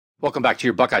Welcome back to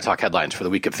your Buckeye Talk headlines for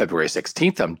the week of February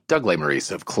 16th. I'm Doug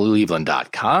Lesmerises of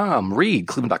Cleveland.com. Read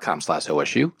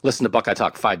Cleveland.com/OSU. Listen to Buckeye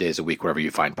Talk 5 days a week wherever you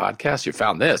find podcasts. You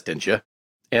found this, didn't you?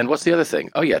 And what's the other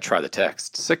thing? Oh, yeah, try the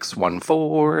text.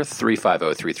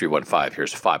 614-350-3315.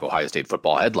 Here's 5 Ohio State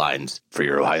football headlines for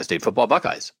your Ohio State football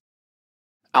Buckeyes.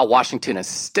 Al Washington is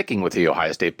sticking with the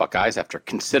Ohio State Buckeyes after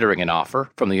considering an offer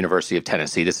from the University of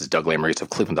Tennessee. This is Doug Lesmerises of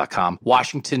Cleveland.com.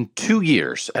 Washington, 2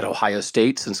 years at Ohio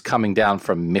State since coming down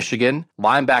from Michigan.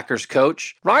 Linebackers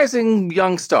coach, rising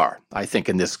young star, I think,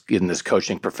 in this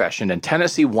coaching profession. And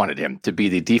Tennessee wanted him to be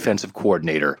the defensive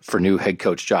coordinator for new head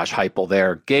coach Josh Heupel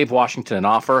there. Gave Washington an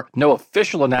offer. No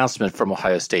official announcement from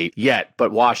Ohio State yet,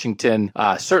 but Washington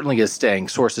certainly is staying.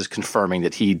 Sources confirming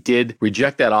that he did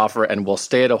reject that offer and will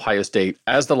stay at Ohio State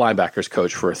as the linebackers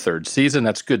coach for a third season.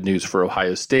 That's good news for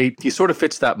Ohio State. He sort of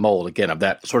fits that mold, again, of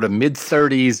that sort of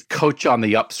mid-30s coach on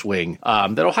the upswing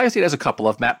that Ohio State has a couple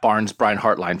of. Matt Barnes, Brian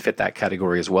Hartline fit that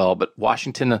category as well. But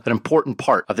Washington, an important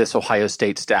part of this Ohio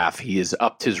State staff. He has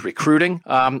upped his recruiting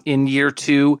in year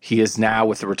 2. He is now,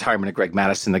 with the retirement of Greg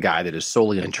Madison, the guy that is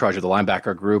solely in charge of the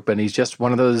linebacker group. And he's just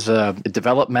one of those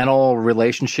developmental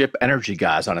relationship energy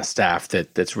guys on a staff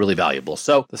that's really valuable.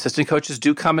 So assistant coaches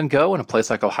do come and go. In a place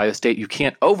like Ohio State, you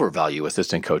can't overvalue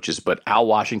assistant coaches, but Al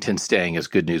Washington staying is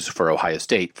good news for Ohio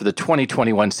State for the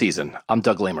 2021 season. I'm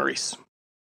Doug Lesmerises.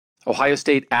 Ohio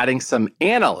State adding some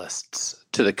analysts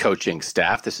to the coaching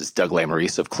staff. This is Doug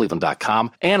Lesmerises of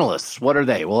Cleveland.com. Analysts, what are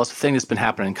they? Well, it's a thing that's been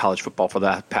happening in college football for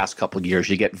the past couple of years.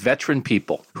 You get veteran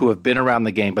people who have been around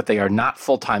the game, but they are not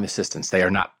full-time assistants. They are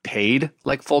not paid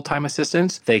like full-time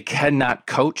assistants. They cannot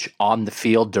coach on the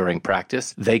field during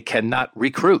practice. They cannot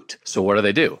recruit. So what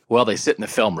do? Well, they sit in the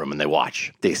film room and they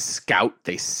watch. They scout.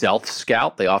 They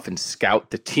self-scout. They often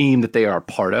scout the team that they are a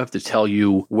part of to tell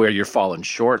you where you're falling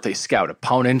short. They scout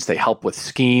opponents. They help with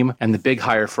scheme. And the big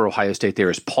hire for Ohio State there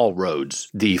is Paul Rhoads,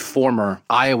 the former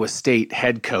Iowa State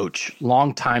head coach,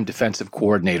 longtime defensive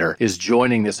coordinator, is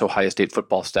joining this Ohio State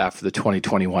football staff for the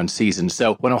 2021 season.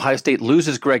 So when Ohio State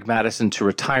loses Greg Madison to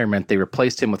retirement, they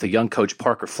replaced him with a young coach,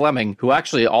 Parker Fleming, who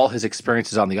actually all his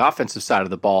experiences on the offensive side of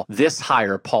the ball. This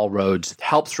hire, Paul Rhoads,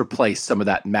 helps replace some of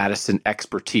that Madison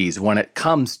expertise when it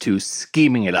comes to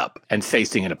scheming it up and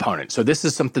facing an opponent. So this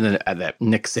is something that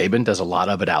Nick Saban does a lot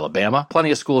of at Alabama.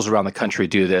 Plenty of schools around the country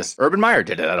do this. Urban Meyer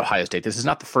did it at Ohio State. This is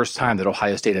not the first time that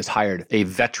Ohio State has hired a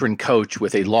veteran coach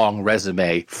with a long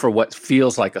resume for what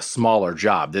feels like a smaller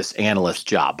job, this analyst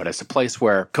job. But it's a place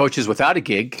where coaches without a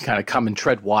gig kind of come and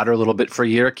tread water a little bit for a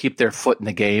year, keep their foot in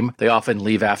the game. They often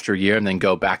leave after a year and then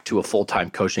go back to a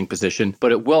full-time coaching position.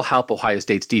 But it will help Ohio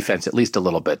State's defense at least a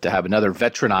little bit to have another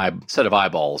veteran set of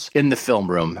eyeballs in the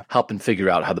film room, helping figure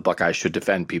out how the Buckeyes should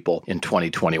defend people in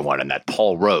 2021. And that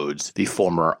Paul Rhoads, the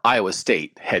former Iowa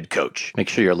State head coach. Make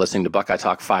sure you're listening to Buckeye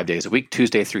Talk 5 days a week,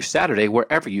 Tuesday through Saturday,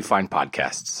 wherever you find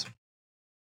podcasts.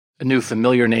 A new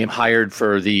familiar name hired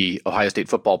for the Ohio State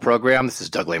football program. This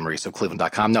is Doug Lesmerises of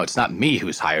Cleveland.com. No, it's not me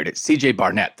who's hired. It's C.J.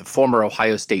 Barnett, the former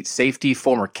Ohio State safety,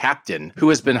 former captain, who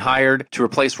has been hired to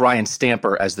replace Ryan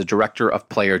Stamper as the director of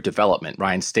player development.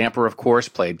 Ryan Stamper, of course,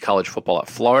 played college football at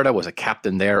Florida, was a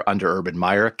captain there under Urban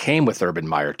Meyer, came with Urban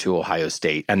Meyer to Ohio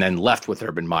State, and then left with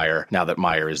Urban Meyer. Now that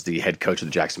Meyer is the head coach of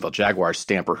the Jacksonville Jaguars,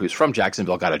 Stamper, who's from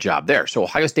Jacksonville, got a job there. So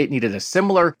Ohio State needed a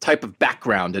similar type of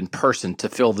background and person to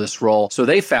fill this role. So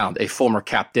they found a former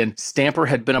captain. Stamper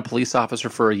had been a police officer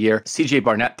for a year. C.J.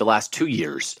 Barnett, the last 2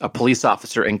 years, a police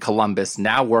officer in Columbus,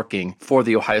 now working for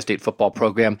the Ohio State football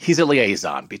program. He's a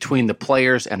liaison between the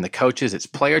players and the coaches. It's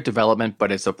player development,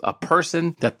 but it's a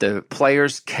person that the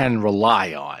players can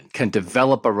rely on, can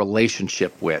develop a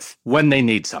relationship with when they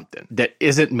need something that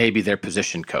isn't maybe their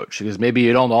position coach, because maybe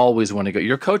you don't always want to go.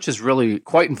 Your coach is really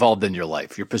quite involved in your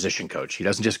life, your position coach. He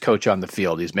doesn't just coach on the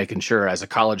field. He's making sure as a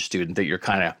college student that you're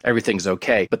kind of, everything's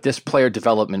okay. But this player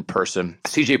development person,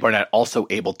 C.J. Barnett, also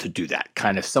able to do that,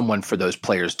 kind of someone for those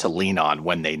players to lean on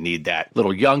when they need that.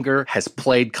 Little younger, has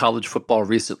played college football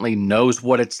recently, knows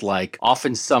what it's like.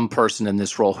 Often some person in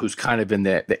this role who's kind of in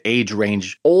the age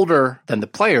range, older than the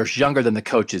players, younger than the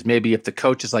coaches. Maybe if the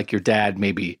coach is like your dad,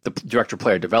 maybe the director of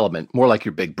player development, more like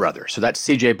your big brother. So that's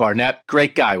C.J. Barnett.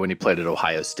 Great guy when he played at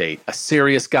Ohio State. A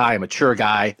serious guy, a mature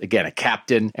guy, again, a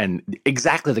captain, and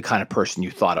exactly the kind of person you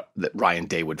thought that Ryan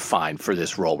Day would find for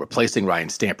this role, replacing Ryan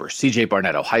Stamper. C.J.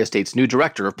 Barnett, Ohio State's new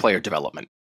director of player development.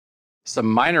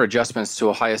 Some minor adjustments to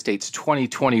Ohio State's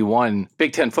 2021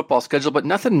 Big Ten football schedule, but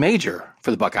nothing major.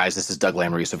 For the Buckeyes, this is Doug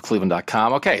Lamarice of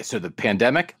Cleveland.com. Okay, so the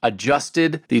pandemic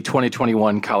adjusted the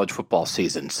 2021 college football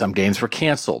season. Some games were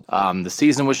canceled. The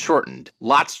season was shortened.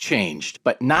 Lots changed,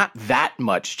 but not that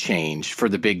much changed for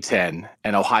the Big Ten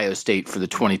and Ohio State for the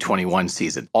 2021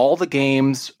 season. All the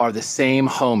games are the same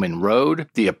home and road.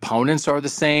 The opponents are the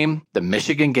same. The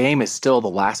Michigan game is still the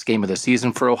last game of the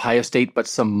season for Ohio State, but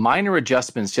some minor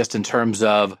adjustments just in terms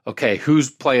of, okay, who's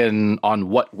playing on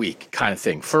what week kind of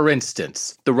thing. For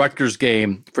instance, the Rutgers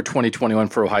game for 2021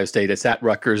 for Ohio State. It's at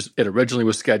Rutgers. It originally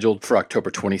was scheduled for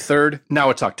October 23rd. Now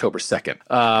it's October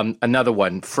 2nd. Another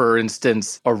one, for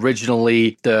instance,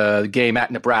 originally the game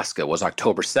at Nebraska was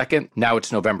October 2nd. Now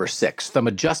it's November 6th. Some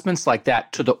adjustments like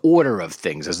that to the order of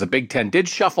things as the Big Ten did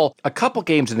shuffle. A couple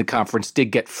games in the conference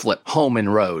did get flipped home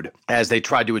and road as they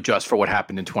tried to adjust for what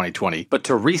happened in 2020. But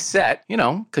to reset,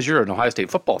 because you're an Ohio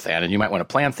State football fan and you might want to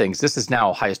plan things, this is now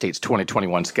Ohio State's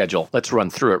 2021 schedule. Let's run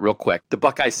through it real quick. The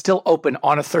Buckeyes still open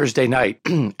on a Thursday night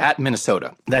at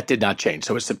Minnesota. That did not change.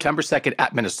 So it's September 2nd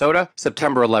at Minnesota,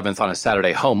 September 11th on a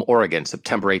Saturday, home Oregon,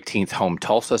 September 18th, home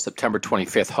Tulsa, September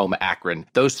 25th, home Akron.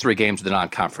 Those three games are the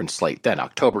non-conference slate. Then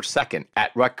October 2nd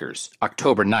at Rutgers,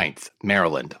 October 9th,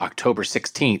 Maryland, October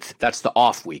 16th, that's the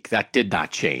off week. That did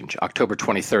not change. October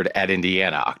 23rd at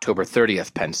Indiana, October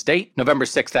 30th, Penn State, November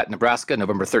 6th at Nebraska,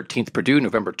 November 13th, Purdue,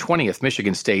 November 20th,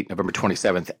 Michigan State, November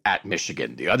 27th at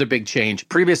Michigan. The other big change,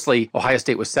 previously, Ohio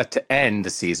State was set to end the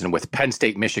season with Penn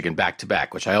State, Michigan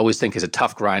back-to-back, which I always think is a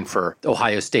tough grind for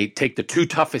Ohio State. Take the two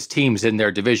toughest teams in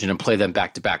their division and play them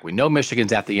back-to-back. We know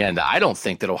Michigan's at the end. I don't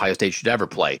think that Ohio State should ever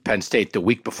play Penn State the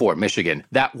week before Michigan.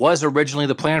 That was originally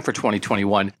the plan for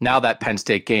 2021. Now that Penn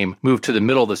State game moved to the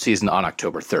middle of the season on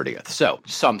October 30th. So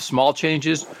some small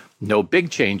changes, no big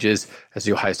changes as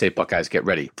the Ohio State Buckeyes get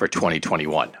ready for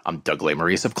 2021. I'm Doug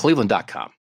Lamarice of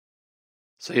Cleveland.com.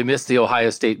 So you missed the Ohio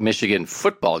State-Michigan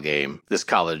football game this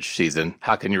college season.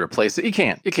 How can you replace it? You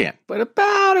can't. But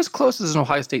about as close as an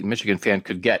Ohio State and Michigan fan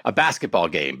could get. A basketball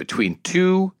game between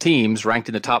two teams ranked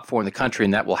in the top 4 in the country,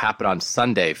 and that will happen on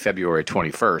Sunday, February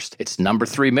 21st. It's number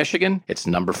 3 Michigan. It's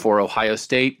number 4 Ohio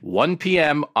State. 1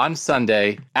 p.m. on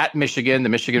Sunday at Michigan. The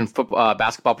Michigan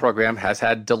basketball program has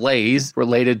had delays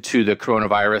related to the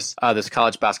coronavirus this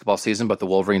college basketball season, but the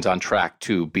Wolverines on track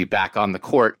to be back on the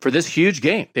court for this huge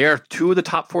game. They are two of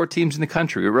the top 4 teams in the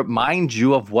country. It reminds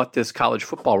you of what this college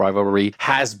football rivalry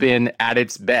has been at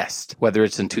its best, whether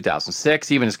it's in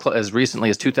 2006, even as recently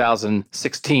as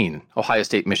 2016. Ohio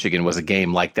State-Michigan was a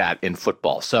game like that in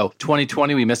football. So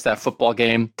 2020, we missed that football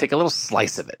game. Take a little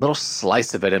slice of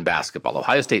it in basketball.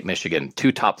 Ohio State-Michigan,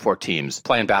 two top 4 teams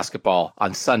playing basketball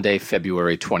on Sunday,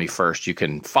 February 21st. You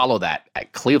can follow that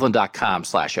at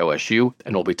cleveland.com/OSU,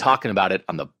 and we'll be talking about it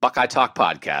on the Buckeye Talk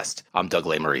podcast. I'm Doug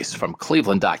Lamarice from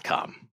Cleveland.com.